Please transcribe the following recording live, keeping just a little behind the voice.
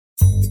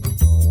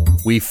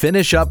We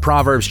finish up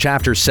Proverbs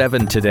chapter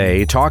 7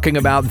 today, talking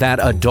about that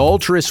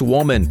adulterous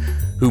woman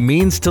who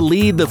means to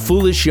lead the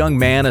foolish young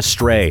man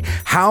astray.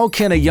 How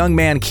can a young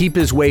man keep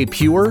his way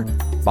pure?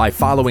 By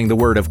following the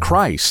word of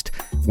Christ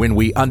when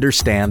we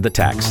understand the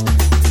text.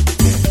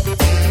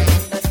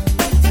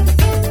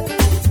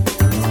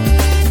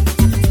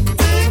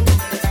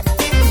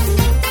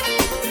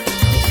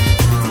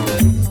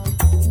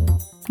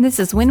 This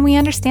is When We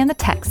Understand the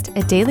Text,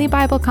 a daily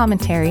Bible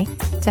commentary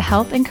to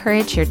help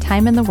encourage your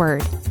time in the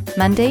Word.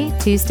 Monday,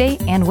 Tuesday,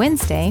 and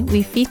Wednesday,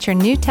 we feature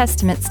New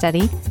Testament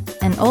study,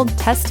 an Old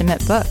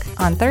Testament book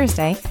on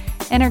Thursday,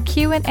 and our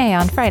Q&A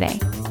on Friday.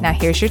 Now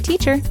here's your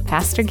teacher,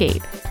 Pastor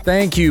Gabe.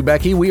 Thank you,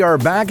 Becky. We are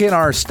back in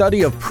our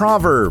study of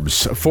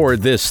Proverbs for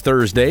this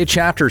Thursday.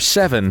 Chapter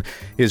 7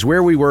 is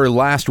where we were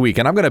last week,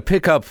 and I'm going to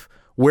pick up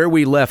where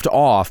we left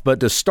off, but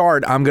to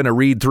start, I'm going to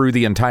read through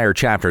the entire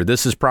chapter.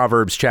 This is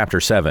Proverbs chapter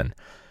 7.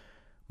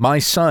 My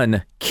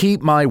son,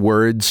 keep my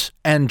words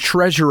and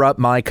treasure up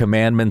my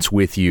commandments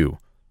with you.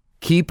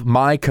 Keep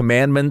my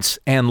commandments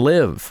and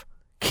live.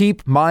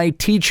 Keep my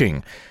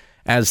teaching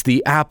as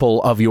the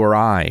apple of your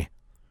eye.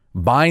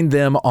 Bind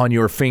them on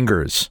your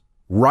fingers.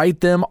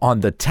 Write them on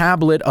the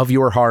tablet of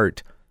your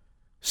heart.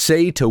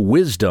 Say to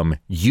wisdom,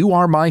 you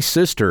are my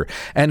sister,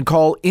 and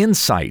call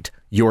insight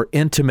your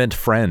intimate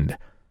friend.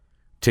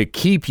 To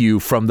keep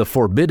you from the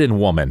forbidden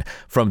woman,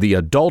 from the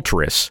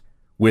adulteress,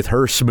 with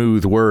her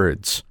smooth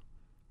words.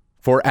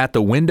 For at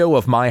the window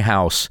of my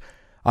house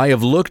I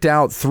have looked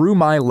out through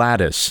my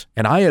lattice,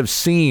 and I have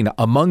seen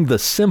among the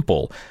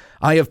simple,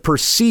 I have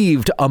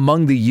perceived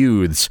among the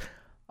youths,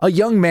 a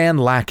young man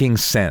lacking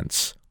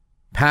sense,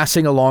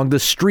 passing along the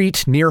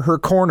street near her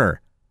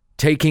corner,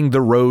 taking the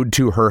road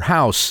to her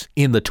house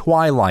in the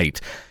twilight,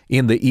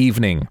 in the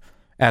evening,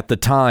 at the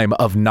time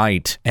of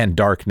night and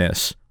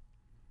darkness.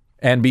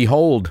 And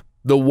behold,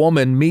 the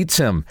woman meets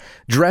him,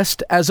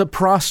 dressed as a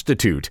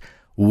prostitute,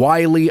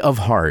 wily of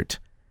heart.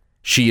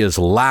 She is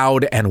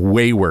loud and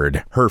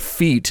wayward. Her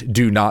feet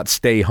do not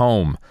stay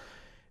home.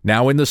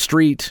 Now in the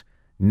street,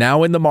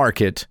 now in the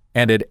market,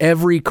 and at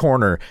every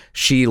corner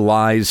she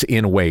lies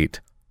in wait.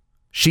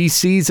 She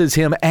seizes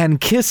him and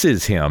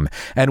kisses him,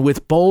 and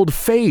with bold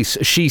face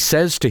she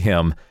says to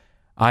him,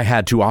 I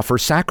had to offer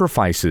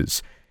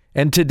sacrifices,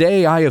 and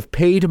today I have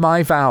paid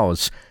my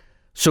vows.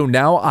 So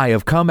now I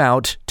have come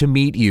out to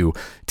meet you,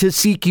 to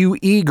seek you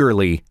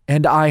eagerly,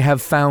 and I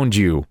have found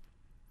you.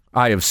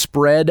 I have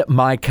spread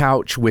my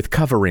couch with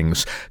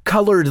coverings,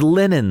 colored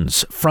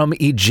linens from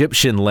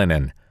Egyptian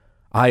linen.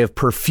 I have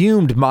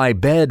perfumed my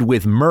bed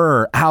with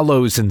myrrh,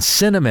 aloes, and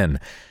cinnamon.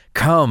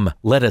 Come,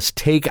 let us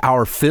take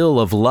our fill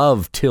of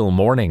love till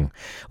morning.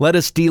 Let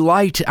us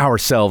delight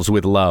ourselves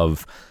with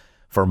love.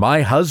 For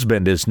my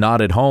husband is not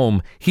at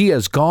home. He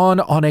has gone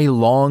on a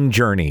long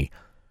journey.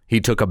 He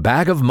took a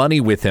bag of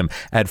money with him.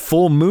 At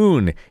full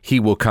moon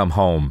he will come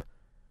home.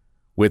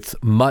 With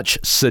much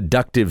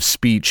seductive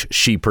speech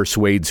she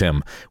persuades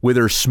him. With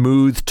her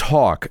smooth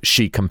talk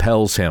she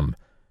compels him.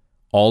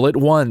 All at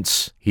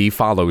once he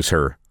follows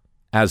her,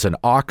 as an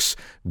ox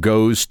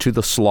goes to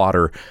the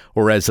slaughter,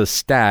 or as a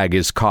stag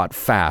is caught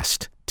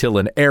fast, till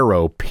an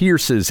arrow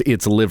pierces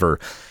its liver.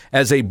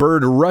 As a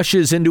bird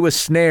rushes into a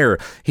snare,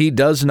 he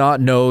does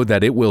not know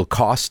that it will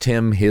cost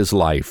him his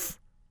life.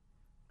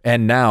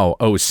 And now,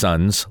 O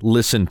sons,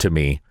 listen to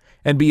me,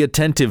 and be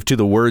attentive to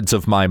the words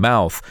of my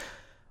mouth.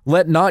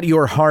 Let not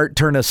your heart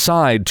turn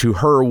aside to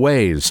her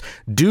ways.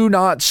 Do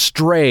not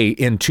stray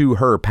into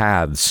her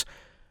paths.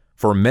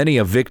 For many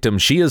a victim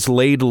she is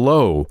laid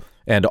low,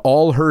 and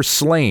all her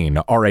slain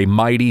are a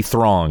mighty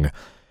throng.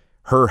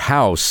 Her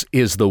house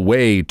is the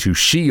way to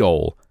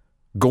Sheol,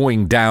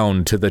 going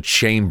down to the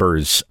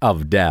chambers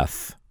of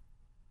death.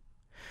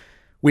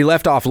 We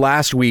left off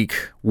last week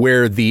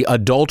where the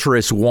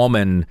adulterous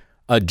woman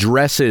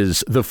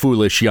addresses the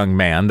foolish young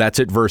man.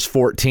 That's at verse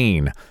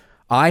 14.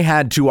 I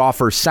had to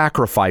offer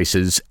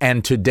sacrifices,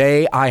 and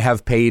today I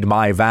have paid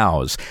my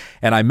vows.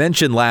 And I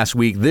mentioned last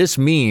week, this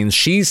means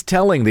she's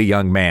telling the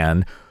young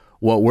man,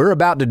 what we're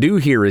about to do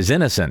here is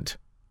innocent.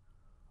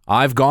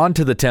 I've gone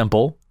to the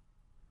temple.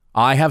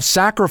 I have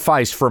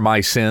sacrificed for my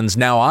sins.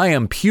 Now I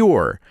am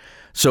pure.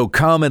 So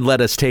come and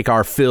let us take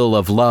our fill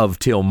of love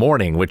till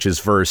morning, which is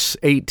verse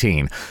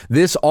 18.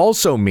 This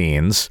also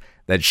means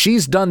that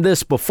she's done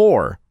this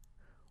before.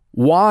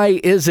 Why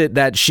is it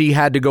that she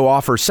had to go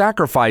offer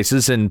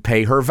sacrifices and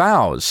pay her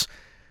vows?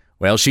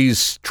 Well,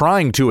 she's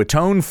trying to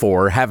atone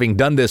for having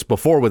done this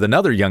before with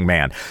another young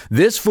man.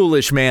 This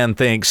foolish man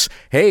thinks,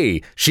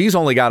 hey, she's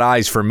only got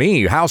eyes for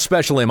me. How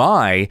special am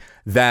I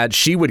that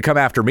she would come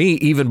after me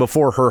even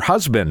before her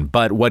husband?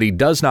 But what he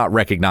does not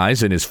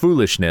recognize in his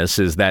foolishness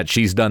is that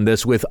she's done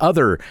this with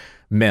other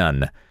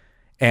men.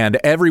 And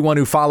everyone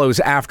who follows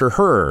after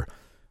her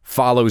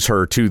follows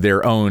her to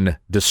their own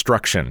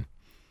destruction.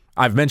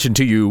 I've mentioned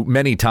to you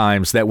many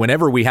times that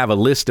whenever we have a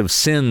list of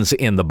sins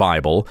in the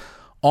Bible,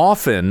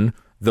 often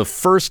the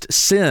first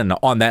sin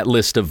on that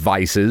list of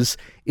vices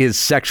is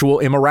sexual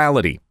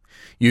immorality.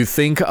 You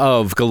think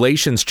of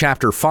Galatians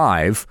chapter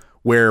 5,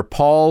 where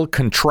Paul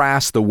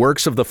contrasts the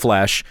works of the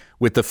flesh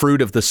with the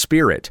fruit of the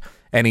Spirit.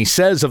 And he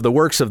says of the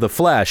works of the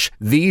flesh,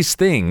 these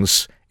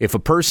things, if a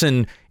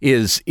person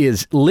is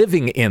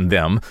living in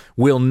them,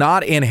 will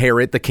not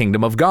inherit the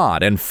kingdom of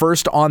God. And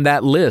first on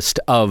that list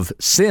of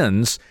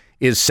sins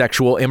is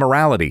sexual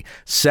immorality,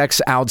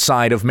 sex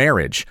outside of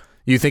marriage.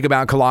 You think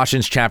about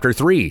Colossians chapter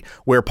 3,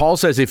 where Paul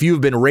says, if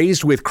you've been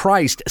raised with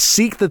Christ,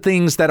 seek the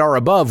things that are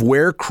above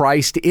where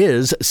Christ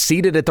is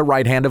seated at the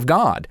right hand of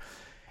God.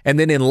 And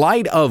then in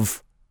light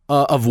of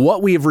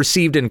what we have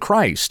received in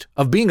Christ,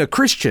 of being a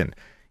Christian,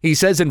 he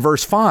says in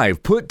verse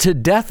 5, put to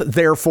death,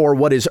 therefore,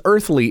 what is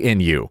earthly in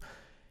you.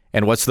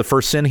 And what's the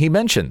first sin he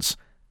mentions?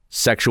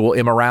 Sexual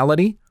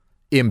immorality,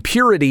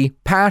 impurity,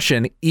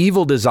 passion,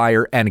 evil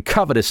desire, and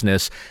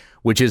covetousness,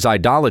 which is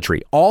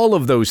idolatry. All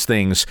of those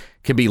things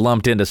can be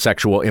lumped into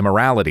sexual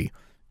immorality.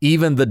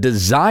 Even the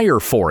desire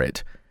for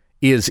it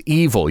is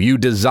evil. You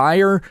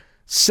desire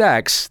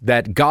sex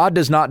that God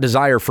does not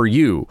desire for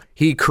you.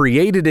 He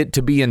created it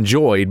to be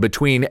enjoyed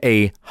between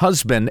a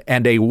husband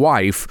and a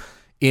wife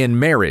in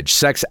marriage.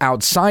 Sex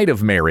outside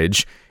of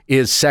marriage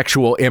is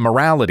sexual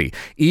immorality.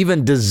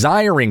 Even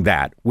desiring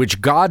that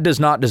which God does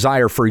not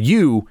desire for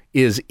you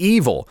is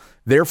evil.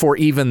 Therefore,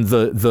 even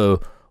the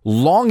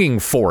longing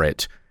for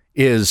it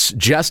is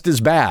just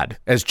as bad.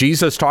 As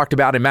Jesus talked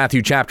about in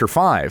Matthew chapter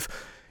 5,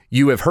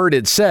 you have heard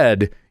it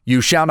said, you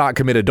shall not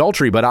commit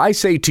adultery, but I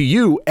say to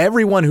you,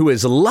 everyone who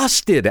has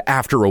lusted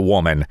after a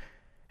woman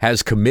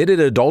has committed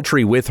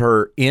adultery with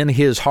her in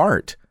his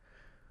heart.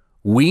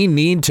 We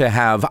need to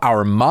have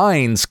our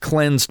minds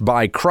cleansed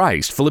by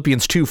Christ.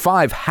 Philippians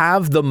 2:5,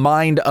 have the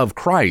mind of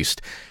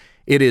Christ.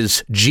 It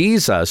is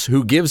Jesus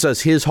who gives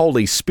us his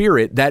Holy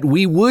Spirit that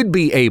we would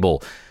be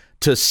able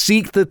to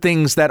seek the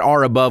things that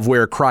are above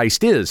where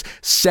Christ is.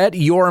 Set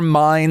your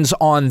minds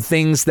on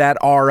things that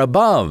are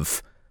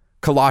above.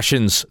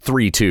 Colossians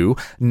 3:2,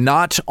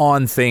 not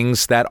on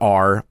things that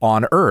are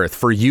on earth,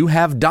 for you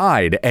have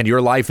died and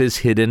your life is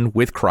hidden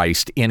with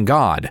Christ in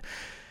God.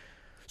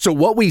 So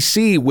what we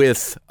see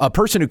with a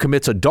person who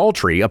commits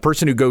adultery, a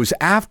person who goes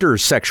after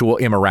sexual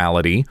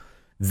immorality,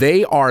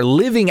 they are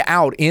living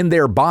out in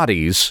their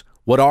bodies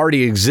what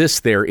already exists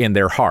there in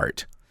their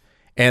heart.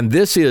 And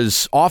this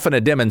is often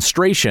a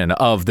demonstration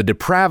of the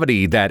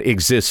depravity that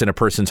exists in a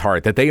person's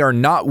heart, that they are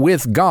not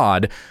with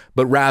God,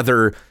 but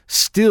rather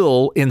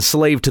still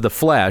enslaved to the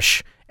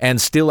flesh and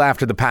still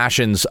after the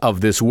passions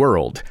of this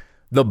world.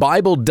 The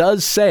Bible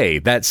does say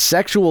that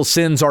sexual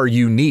sins are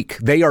unique.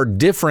 They are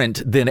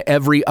different than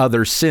every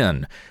other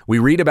sin. We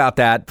read about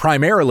that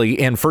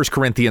primarily in 1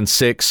 Corinthians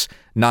 6,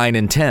 9,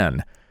 and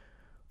 10.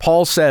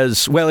 Paul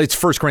says, well,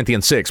 it's 1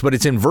 Corinthians 6, but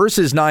it's in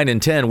verses 9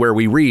 and 10 where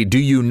we read, do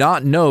you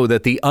not know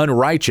that the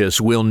unrighteous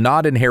will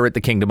not inherit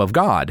the kingdom of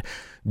God?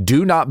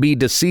 Do not be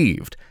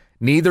deceived.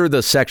 Neither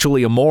the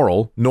sexually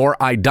immoral, nor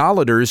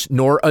idolaters,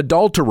 nor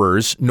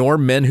adulterers, nor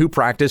men who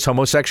practice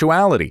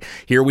homosexuality.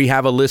 Here we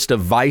have a list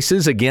of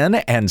vices again,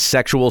 and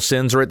sexual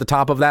sins are at the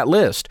top of that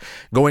list.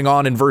 Going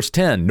on in verse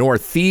 10, nor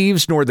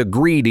thieves, nor the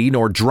greedy,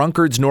 nor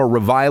drunkards, nor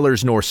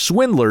revilers, nor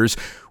swindlers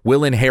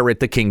will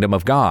inherit the kingdom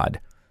of God.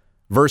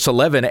 Verse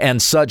 11,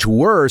 and such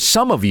were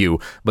some of you,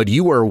 but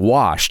you were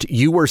washed,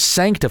 you were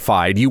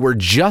sanctified, you were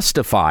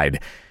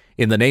justified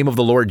in the name of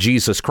the Lord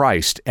Jesus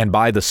Christ and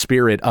by the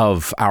Spirit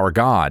of our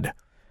God.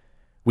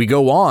 We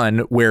go on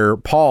where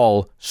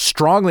Paul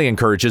strongly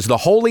encourages, the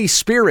Holy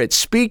Spirit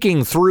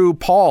speaking through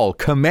Paul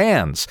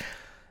commands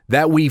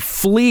that we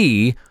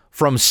flee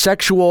from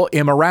sexual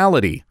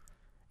immorality.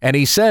 And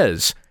he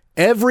says,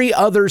 every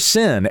other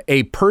sin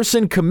a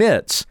person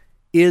commits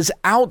is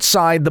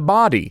outside the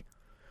body,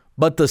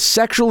 but the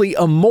sexually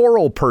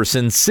immoral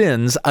person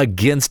sins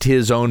against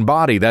his own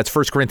body. That's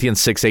 1 Corinthians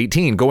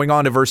 6:18. Going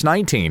on to verse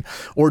 19.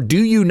 Or do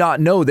you not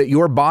know that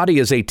your body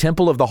is a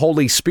temple of the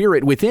Holy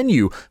Spirit within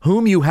you,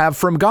 whom you have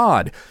from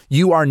God?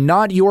 You are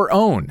not your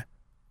own,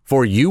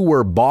 for you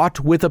were bought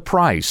with a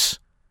price.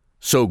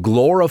 So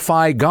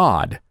glorify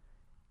God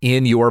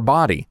in your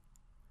body.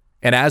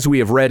 And as we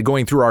have read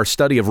going through our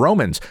study of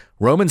Romans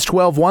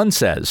 12:1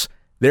 says,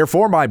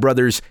 therefore, my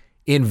brothers,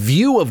 in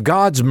view of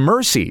God's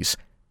mercies,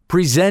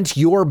 present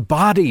your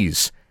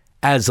bodies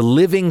as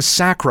living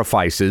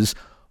sacrifices,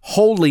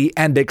 holy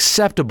and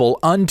acceptable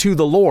unto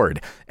the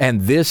Lord,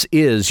 and this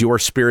is your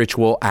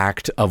spiritual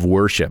act of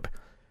worship.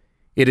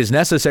 It is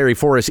necessary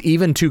for us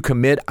even to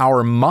commit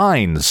our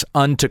minds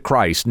unto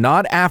Christ,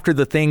 not after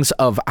the things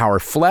of our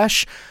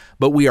flesh,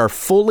 but we are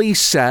fully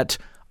set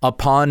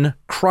upon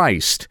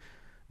Christ.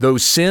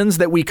 Those sins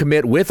that we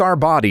commit with our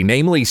body,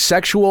 namely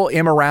sexual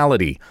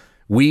immorality,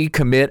 we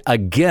commit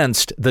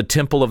against the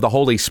temple of the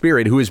Holy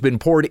Spirit who has been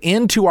poured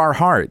into our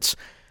hearts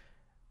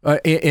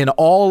in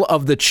all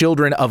of the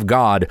children of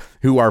God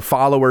who are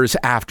followers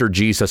after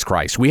Jesus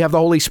Christ. We have the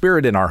Holy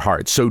Spirit in our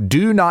hearts. So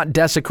do not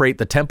desecrate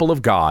the temple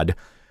of God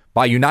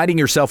by uniting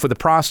yourself with a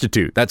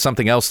prostitute. That's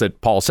something else that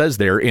Paul says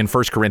there in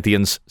 1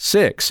 Corinthians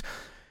 6.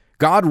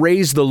 God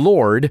raised the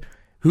Lord,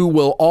 who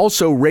will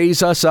also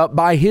raise us up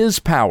by his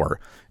power.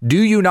 Do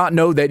you not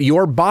know that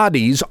your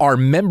bodies are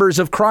members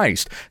of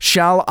Christ?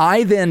 Shall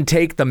I then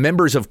take the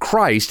members of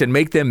Christ and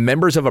make them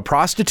members of a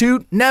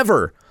prostitute?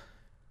 Never.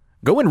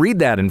 Go and read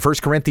that in 1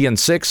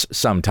 Corinthians 6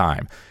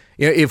 sometime.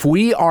 If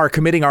we are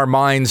committing our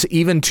minds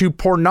even to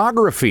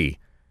pornography,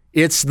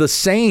 it's the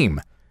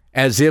same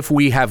as if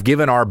we have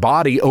given our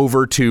body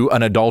over to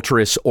an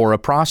adulteress or a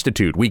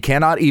prostitute. We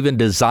cannot even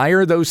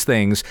desire those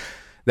things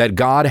that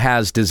God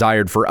has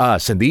desired for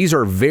us. And these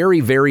are very,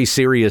 very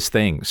serious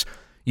things.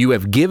 You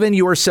have given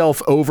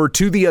yourself over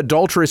to the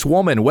adulterous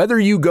woman, whether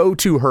you go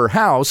to her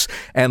house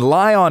and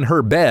lie on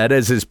her bed,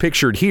 as is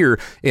pictured here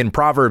in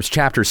Proverbs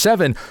chapter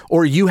 7,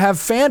 or you have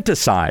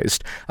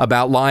fantasized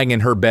about lying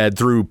in her bed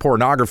through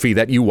pornography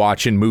that you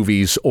watch in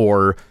movies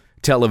or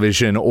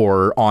television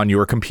or on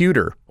your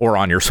computer or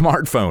on your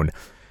smartphone.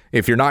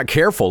 If you're not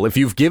careful, if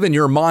you've given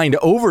your mind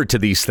over to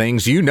these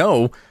things, you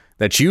know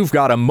that you've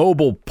got a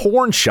mobile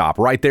porn shop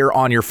right there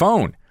on your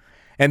phone.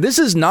 And this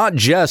is not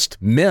just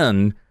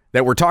men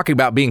that we're talking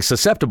about being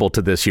susceptible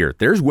to this here.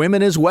 There's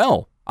women as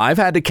well. I've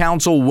had to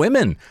counsel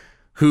women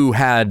who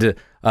had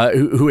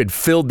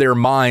filled their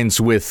minds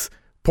with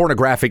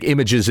pornographic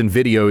images and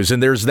videos.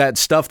 And there's that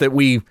stuff that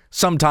we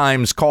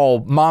sometimes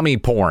call mommy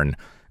porn,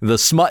 the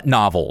smut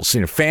novels,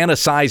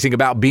 fantasizing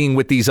about being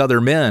with these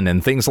other men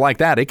and things like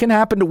that. It can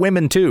happen to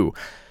women too.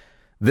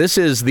 This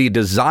is the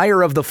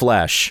desire of the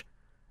flesh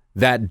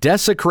that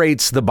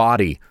desecrates the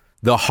body,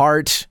 the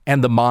heart,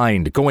 and the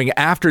mind, going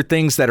after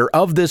things that are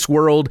of this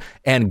world,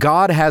 and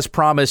God has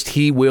promised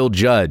he will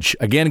judge.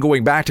 Again,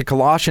 going back to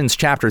Colossians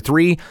chapter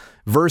 3,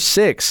 verse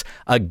 6,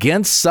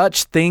 against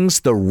such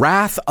things the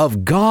wrath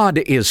of God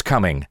is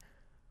coming.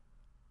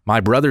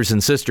 My brothers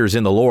and sisters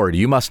in the Lord,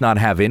 you must not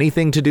have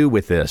anything to do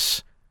with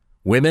this.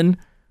 Women,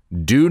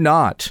 do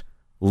not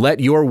let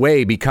your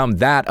way become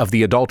that of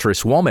the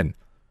adulterous woman,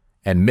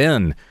 and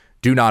men,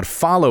 do not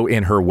follow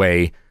in her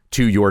way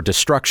to your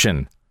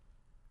destruction.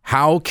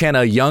 How can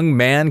a young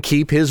man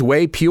keep his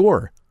way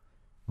pure?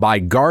 By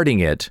guarding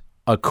it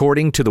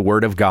according to the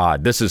word of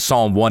God. This is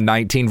Psalm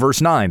 119,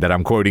 verse 9 that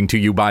I'm quoting to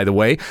you, by the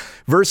way.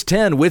 Verse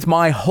 10, with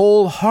my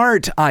whole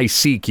heart I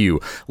seek you.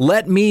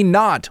 Let me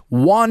not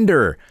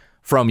wander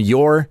from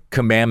your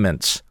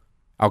commandments.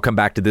 I'll come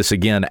back to this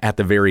again at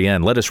the very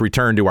end. Let us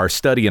return to our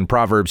study in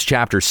Proverbs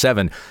chapter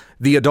 7.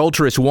 The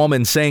adulterous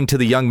woman saying to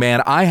the young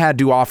man, I had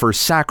to offer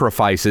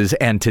sacrifices,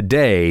 and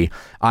today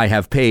I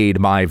have paid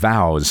my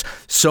vows.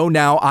 So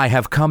now I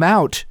have come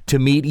out to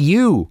meet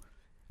you,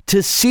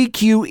 to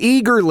seek you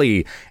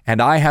eagerly,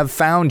 and I have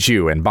found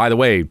you. And by the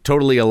way,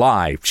 totally a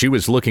lie. She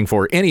was looking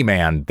for any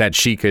man that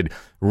she could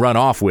run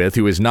off with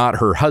who is not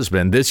her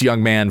husband. This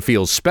young man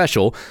feels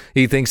special.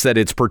 He thinks that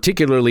it's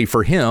particularly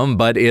for him,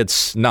 but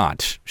it's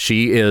not.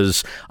 She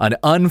is an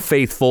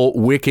unfaithful,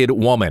 wicked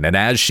woman. And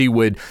as she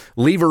would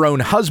leave her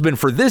own husband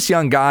for this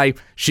young guy,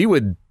 she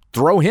would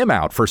throw him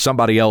out for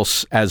somebody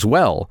else as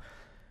well.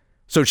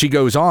 So she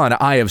goes on,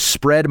 I have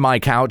spread my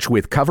couch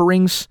with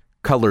coverings,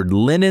 colored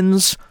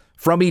linens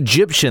from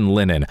Egyptian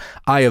linen.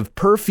 I have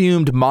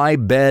perfumed my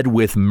bed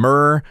with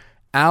myrrh,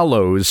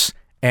 aloes,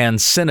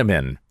 and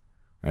cinnamon.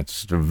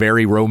 That's a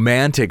very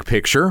romantic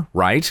picture,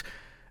 right?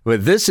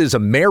 But this is a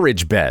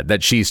marriage bed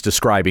that she's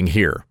describing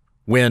here.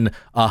 When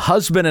a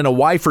husband and a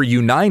wife are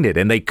united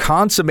and they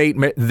consummate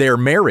their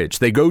marriage,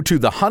 they go to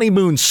the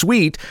honeymoon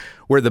suite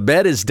where the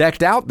bed is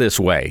decked out this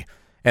way.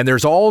 And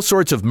there's all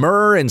sorts of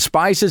myrrh and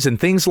spices and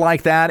things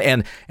like that.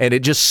 And it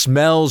just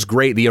smells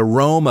great. The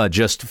aroma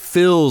just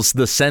fills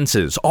the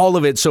senses. All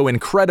of it so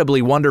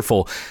incredibly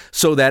wonderful.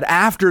 So that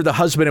after the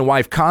husband and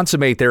wife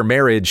consummate their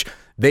marriage,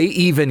 they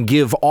even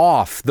give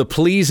off the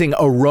pleasing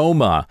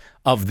aroma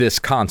of this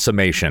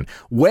consummation.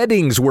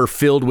 Weddings were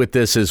filled with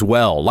this as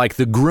well. Like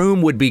the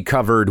groom would be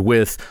covered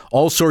with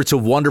all sorts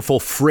of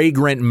wonderful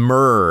fragrant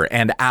myrrh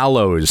and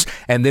aloes.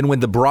 And then when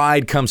the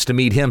bride comes to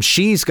meet him,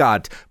 she's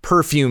got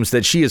perfumes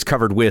that she is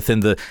covered with,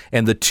 and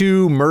the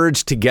two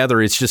merged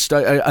together. It's just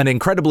an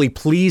incredibly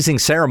pleasing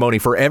ceremony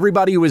for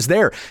everybody who is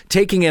there,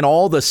 taking in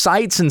all the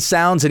sights and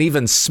sounds and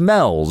even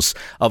smells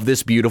of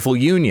this beautiful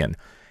union.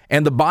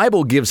 And the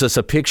Bible gives us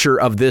a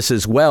picture of this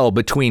as well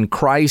between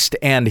Christ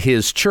and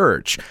his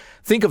church.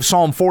 Think of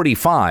Psalm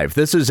 45.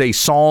 This is a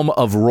psalm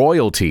of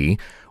royalty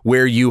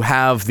where you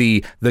have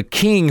the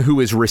king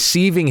who is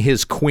receiving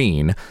his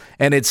queen.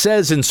 And it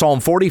says in Psalm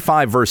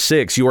 45, verse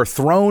 6, your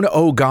throne,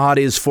 O God,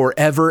 is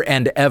forever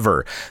and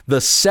ever.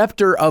 The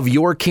scepter of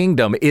your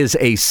kingdom is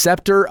a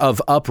scepter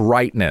of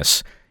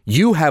uprightness.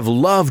 You have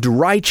loved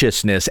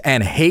righteousness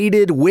and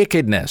hated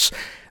wickedness.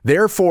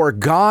 Therefore,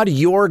 God,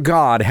 your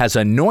God, has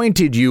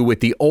anointed you with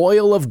the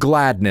oil of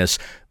gladness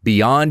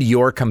beyond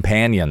your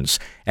companions.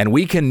 And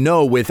we can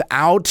know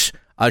without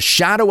a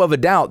shadow of a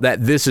doubt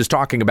that this is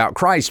talking about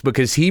Christ,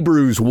 because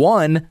Hebrews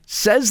 1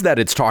 says that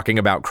it's talking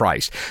about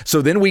Christ.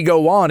 So then we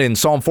go on in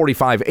Psalm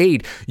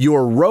 45:8,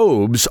 your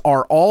robes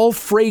are all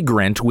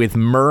fragrant with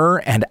myrrh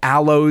and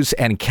aloes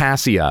and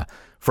cassia.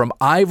 From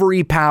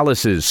ivory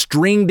palaces,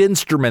 stringed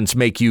instruments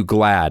make you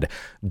glad.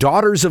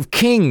 Daughters of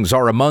kings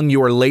are among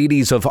your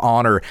ladies of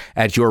honor.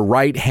 At your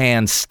right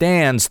hand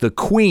stands the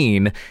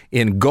queen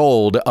in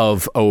gold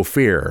of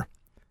Ophir.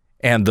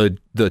 And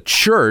the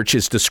church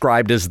is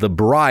described as the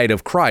bride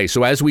of Christ.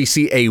 So as we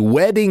see a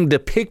wedding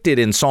depicted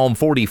in Psalm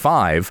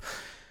 45,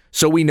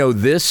 so we know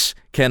this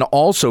can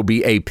also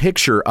be a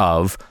picture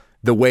of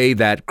the way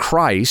that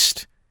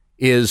Christ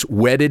is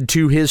wedded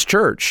to his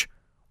church,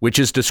 which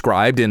is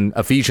described in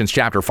Ephesians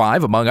chapter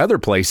 5, among other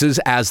places,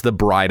 as the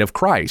bride of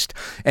Christ.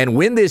 And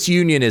when this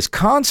union is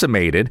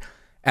consummated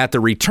at the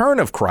return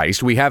of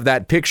Christ, we have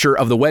that picture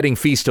of the wedding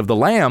feast of the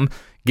Lamb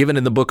given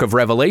in the book of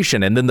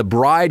Revelation, and then the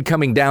bride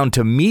coming down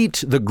to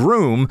meet the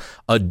groom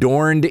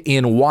adorned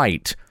in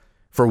white.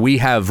 For we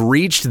have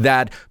reached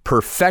that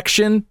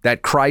perfection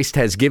that Christ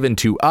has given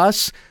to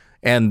us,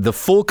 and the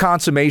full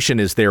consummation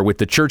is there with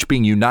the church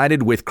being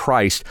united with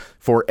Christ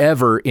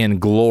forever in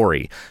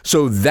glory.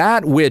 So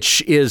that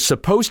which is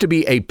supposed to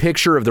be a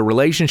picture of the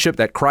relationship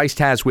that Christ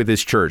has with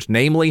his church,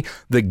 namely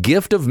the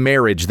gift of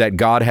marriage that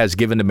God has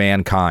given to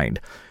mankind,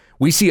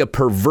 we see a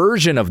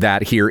perversion of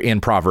that here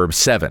in Proverbs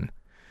 7.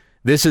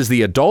 This is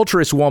the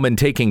adulterous woman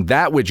taking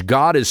that which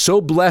God has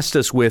so blessed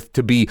us with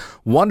to be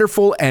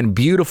wonderful and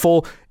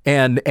beautiful,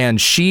 and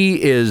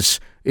she is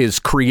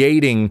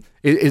creating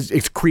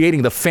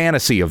the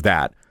fantasy of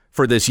that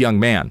for this young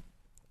man.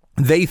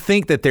 They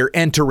think that they're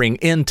entering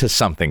into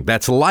something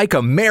that's like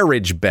a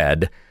marriage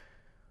bed,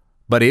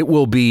 but it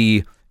will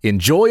be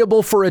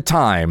enjoyable for a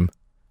time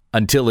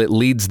until it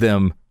leads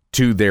them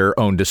to their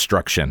own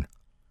destruction.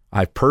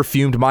 I've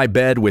perfumed my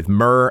bed with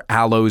myrrh,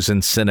 aloes,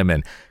 and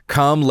cinnamon.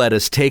 Come, let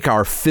us take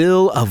our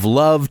fill of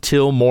love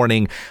till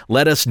morning.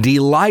 Let us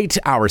delight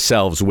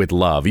ourselves with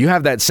love. You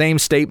have that same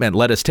statement,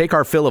 let us take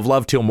our fill of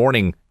love till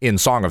morning, in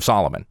Song of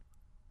Solomon.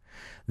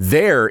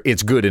 There,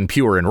 it's good and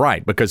pure and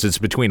right because it's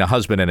between a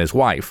husband and his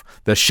wife,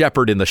 the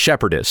shepherd and the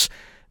shepherdess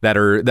that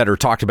are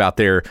talked about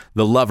there,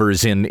 the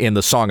lovers in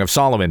the Song of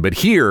Solomon. But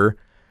here,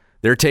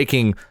 they're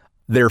taking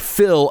their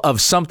fill of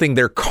something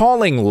they're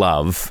calling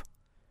love,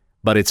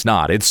 but it's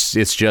not.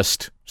 It's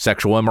just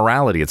sexual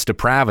immorality. It's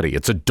depravity.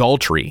 It's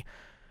adultery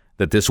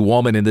that this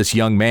woman and this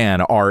young man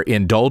are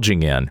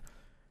indulging in.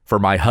 For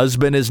my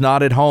husband is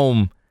not at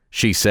home,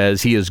 she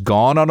says. He is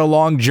gone on a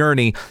long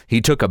journey. He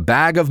took a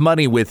bag of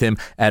money with him.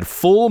 At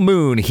full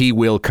moon, he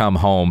will come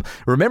home.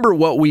 Remember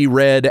what we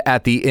read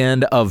at the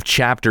end of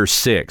chapter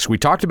 6. We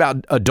talked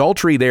about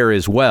adultery there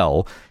as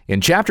well.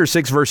 In chapter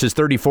 6, verses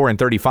 34 and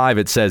 35,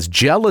 it says,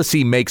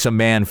 jealousy makes a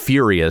man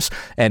furious,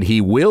 and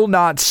he will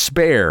not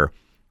spare.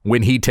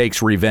 When he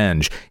takes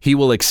revenge, he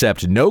will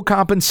accept no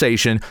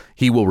compensation.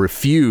 He will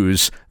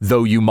refuse,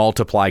 though you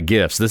multiply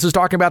gifts. This is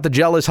talking about the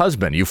jealous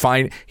husband.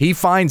 He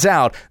finds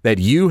out that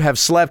you have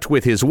slept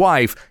with his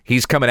wife.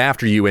 He's coming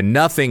after you, and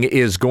nothing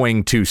is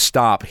going to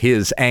stop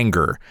his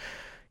anger.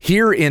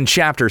 Here in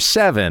chapter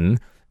 7,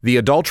 the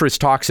adulteress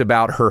talks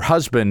about her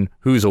husband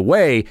who's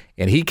away,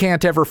 and he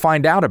can't ever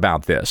find out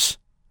about this.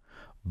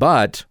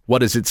 But what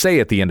does it say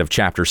at the end of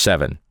chapter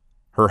 7?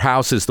 Her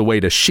house is the way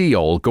to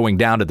Sheol, going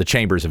down to the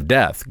chambers of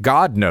death.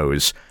 God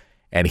knows,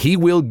 and he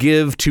will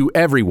give to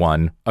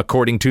everyone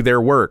according to their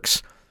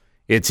works.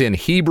 It's in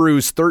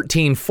Hebrews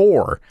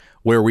 13:4,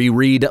 where we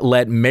read,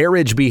 let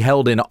marriage be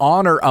held in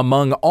honor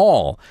among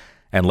all,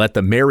 and let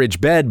the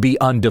marriage bed be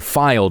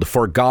undefiled,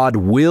 for God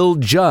will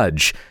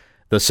judge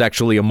the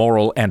sexually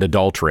immoral and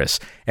adulterous.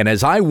 And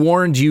as I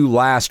warned you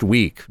last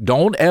week,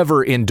 don't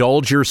ever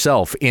indulge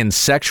yourself in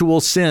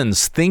sexual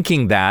sins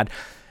thinking that,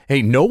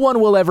 hey, no one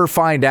will ever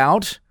find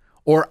out,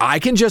 or I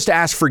can just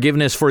ask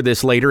forgiveness for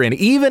this later, and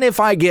even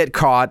if I get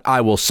caught, I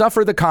will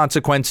suffer the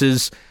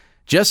consequences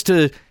just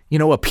to,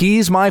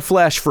 appease my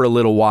flesh for a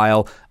little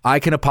while. I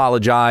can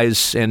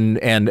apologize and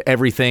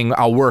everything.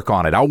 I'll work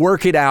on it. I'll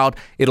work it out.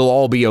 It'll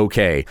all be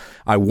okay.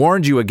 I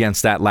warned you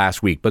against that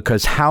last week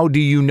because how do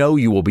you know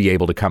you will be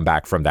able to come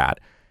back from that?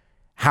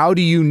 How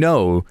do you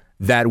know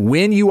that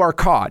when you are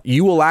caught,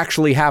 you will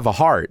actually have a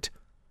heart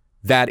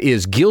that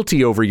is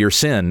guilty over your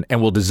sin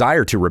and will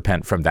desire to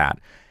repent from that?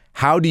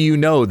 How do you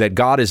know that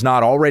God has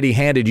not already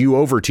handed you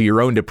over to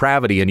your own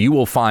depravity and you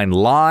will find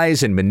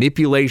lies and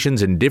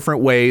manipulations in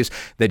different ways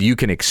that you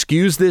can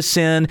excuse this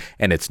sin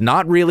and it's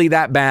not really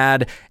that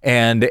bad,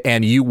 and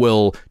you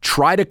will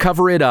try to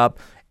cover it up,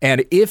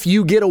 and if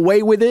you get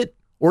away with it,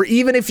 or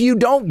even if you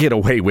don't get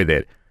away with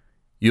it,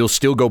 you'll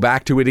still go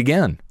back to it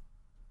again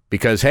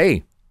because,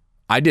 hey,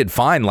 I did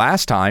fine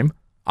last time.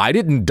 I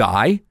didn't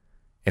die.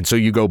 And so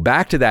you go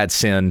back to that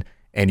sin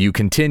and you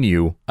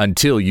continue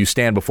until you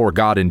stand before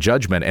God in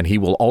judgment, and he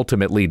will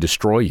ultimately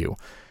destroy you.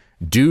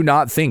 Do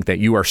not think that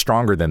you are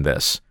stronger than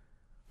this.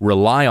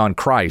 Rely on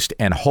Christ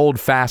and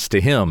hold fast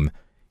to him.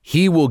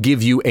 He will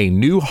give you a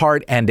new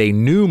heart and a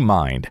new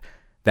mind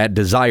that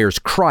desires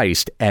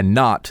Christ and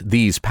not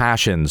these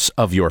passions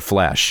of your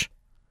flesh.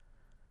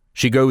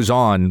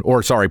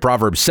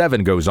 Proverbs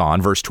 7 goes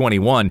on, verse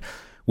 21,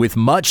 with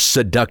much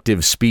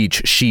seductive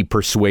speech, she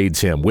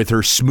persuades him. With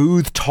her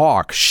smooth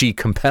talk, she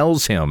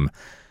compels him.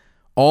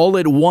 All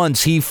at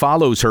once he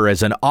follows her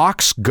as an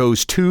ox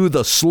goes to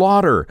the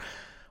slaughter,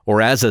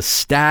 or as a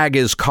stag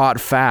is caught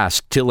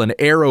fast till an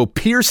arrow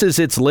pierces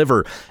its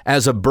liver,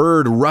 as a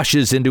bird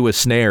rushes into a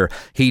snare.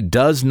 He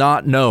does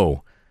not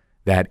know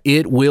that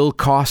it will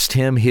cost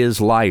him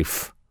his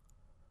life.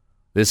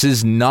 This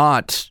is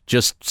not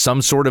just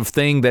some sort of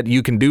thing that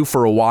you can do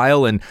for a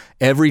while and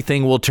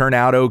everything will turn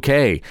out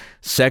okay.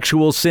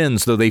 Sexual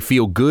sins, though they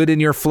feel good in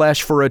your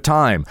flesh for a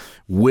time,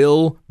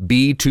 will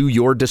be to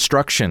your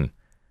destruction.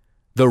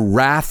 The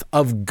wrath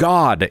of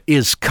God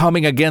is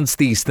coming against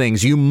these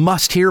things. You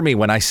must hear me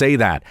when I say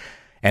that.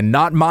 And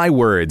not my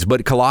words,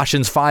 but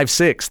Colossians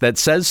 5:6 that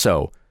says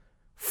so.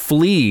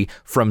 Flee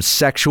from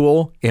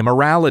sexual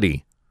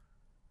immorality.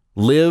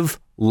 Live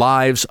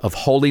lives of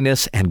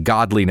holiness and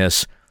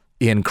godliness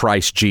in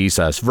Christ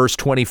Jesus. Verse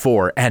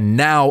 24, and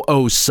now,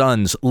 O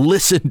sons,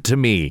 listen to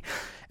me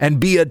and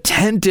be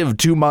attentive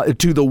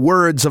to the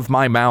words of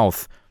my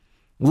mouth.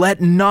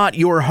 Let not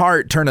your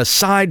heart turn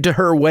aside to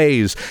her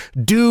ways.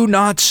 Do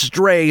not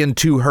stray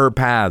into her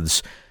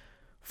paths.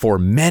 For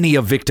many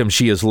a victim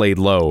she has laid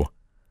low,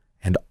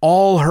 and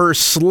all her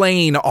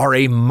slain are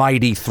a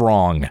mighty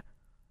throng.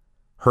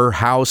 Her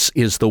house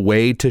is the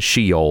way to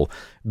Sheol,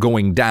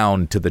 going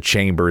down to the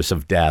chambers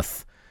of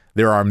death.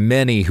 There are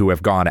many who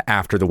have gone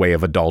after the way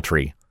of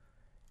adultery,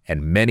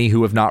 and many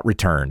who have not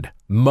returned.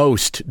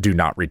 Most do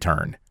not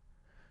return.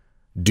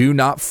 Do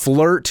not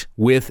flirt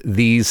with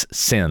these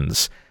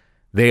sins.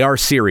 They are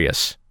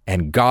serious,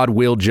 and God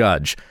will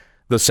judge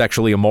the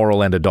sexually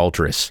immoral and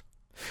adulterous.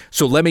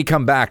 So let me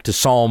come back to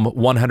Psalm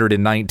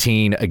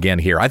 119 again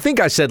here. I think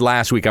I said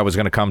last week I was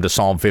going to come to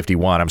Psalm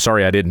 51. I'm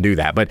sorry I didn't do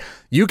that, but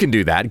you can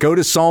do that. Go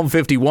to Psalm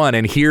 51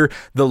 and hear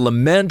the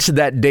lament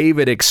that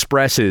David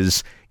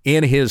expresses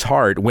in his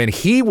heart when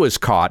he was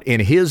caught in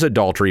his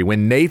adultery,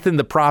 when Nathan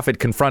the prophet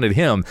confronted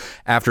him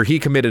after he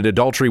committed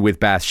adultery with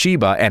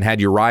Bathsheba and had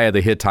Uriah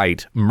the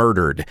Hittite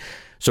murdered.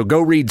 So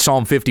go read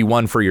Psalm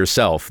 51 for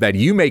yourself, that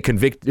you may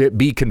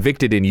be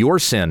convicted in your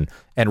sin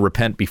and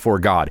repent before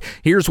God.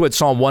 Here's what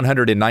Psalm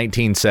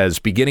 119 says,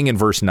 beginning in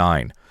verse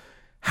 9.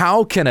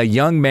 How can a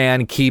young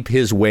man keep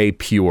his way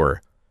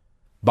pure?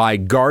 By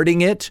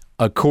guarding it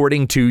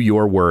according to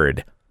your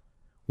word.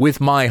 With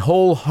my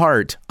whole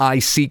heart I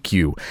seek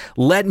you.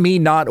 Let me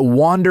not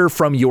wander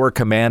from your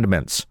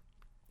commandments.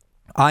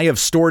 I have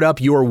stored up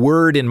your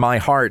word in my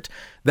heart,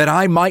 that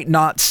I might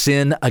not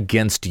sin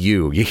against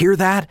you. You hear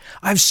that?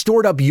 I've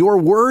stored up your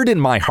word in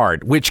my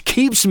heart, which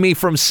keeps me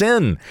from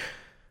sin.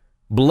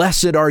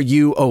 Blessed are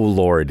you, O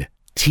Lord.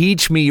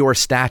 Teach me your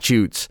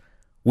statutes.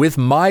 With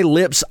my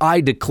lips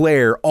I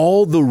declare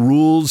all the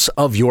rules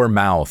of your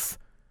mouth.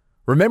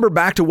 Remember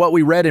back to what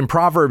we read in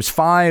Proverbs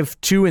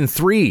 5:2 and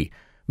 3.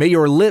 May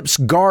your lips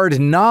guard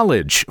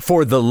knowledge,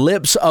 for the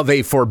lips of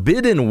a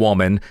forbidden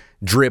woman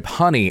drip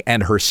honey,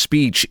 and her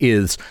speech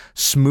is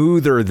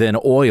smoother than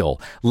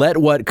oil. Let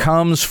what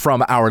comes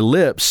from our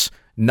lips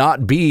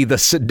not be the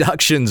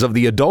seductions of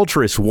the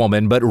adulterous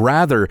woman, but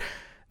rather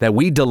that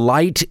we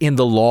delight in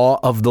the law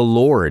of the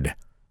Lord.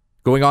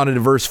 Going on into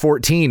verse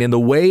 14, in the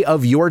way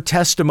of your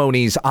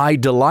testimonies I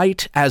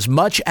delight as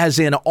much as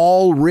in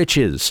all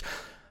riches.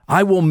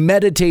 I will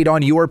meditate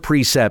on your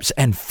precepts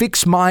and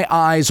fix my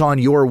eyes on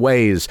your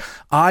ways.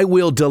 I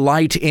will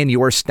delight in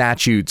your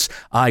statutes.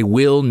 I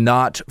will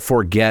not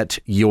forget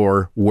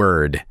your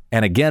word.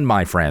 And again,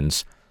 my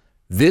friends,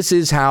 this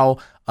is how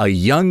a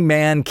young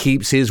man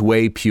keeps his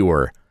way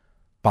pure,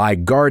 by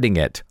guarding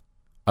it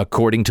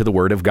according to the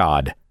word of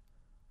God.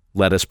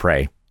 Let us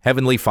pray.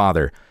 Heavenly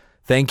Father,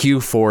 thank you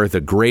for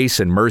the grace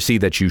and mercy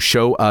that you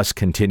show us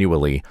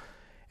continually.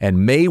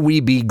 And may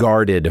we be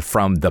guarded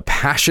from the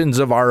passions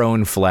of our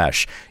own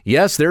flesh.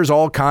 Yes, there's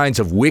all kinds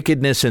of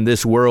wickedness in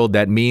this world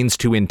that means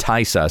to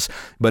entice us,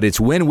 but it's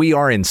when we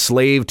are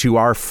enslaved to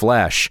our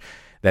flesh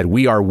that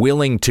we are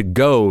willing to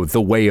go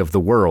the way of the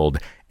world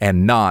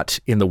and not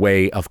in the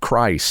way of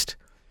Christ.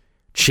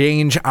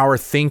 Change our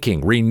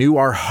thinking, renew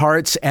our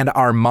hearts and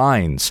our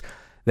minds,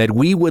 that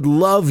we would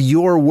love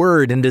your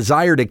word and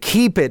desire to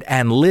keep it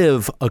and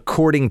live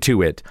according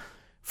to it.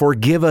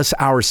 Forgive us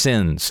our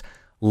sins.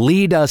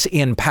 Lead us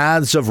in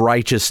paths of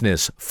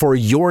righteousness for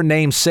your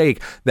name's sake,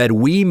 that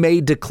we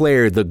may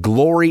declare the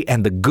glory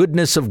and the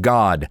goodness of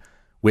God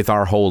with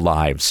our whole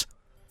lives.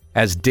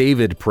 As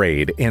David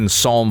prayed in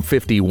Psalm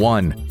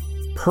 51,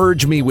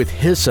 purge me with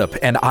hyssop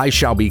and I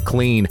shall be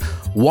clean.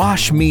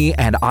 Wash me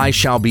and I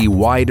shall be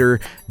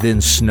whiter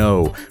than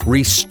snow.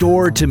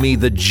 Restore to me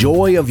the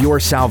joy of your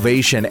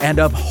salvation and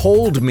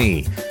uphold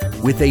me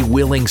with a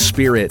willing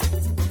spirit.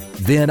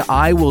 Then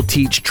I will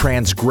teach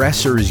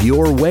transgressors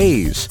your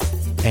ways,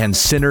 and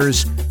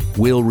sinners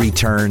will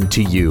return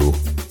to you.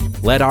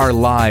 Let our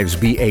lives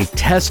be a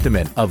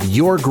testament of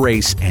your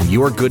grace and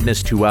your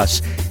goodness to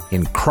us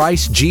in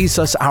Christ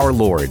Jesus our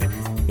Lord.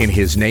 In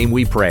his name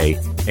we pray.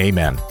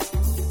 Amen.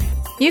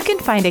 You can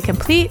find a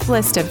complete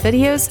list of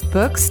videos,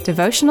 books,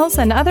 devotionals,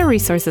 and other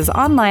resources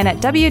online at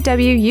www.utt.com.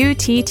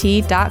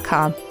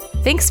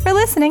 Thanks for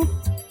listening.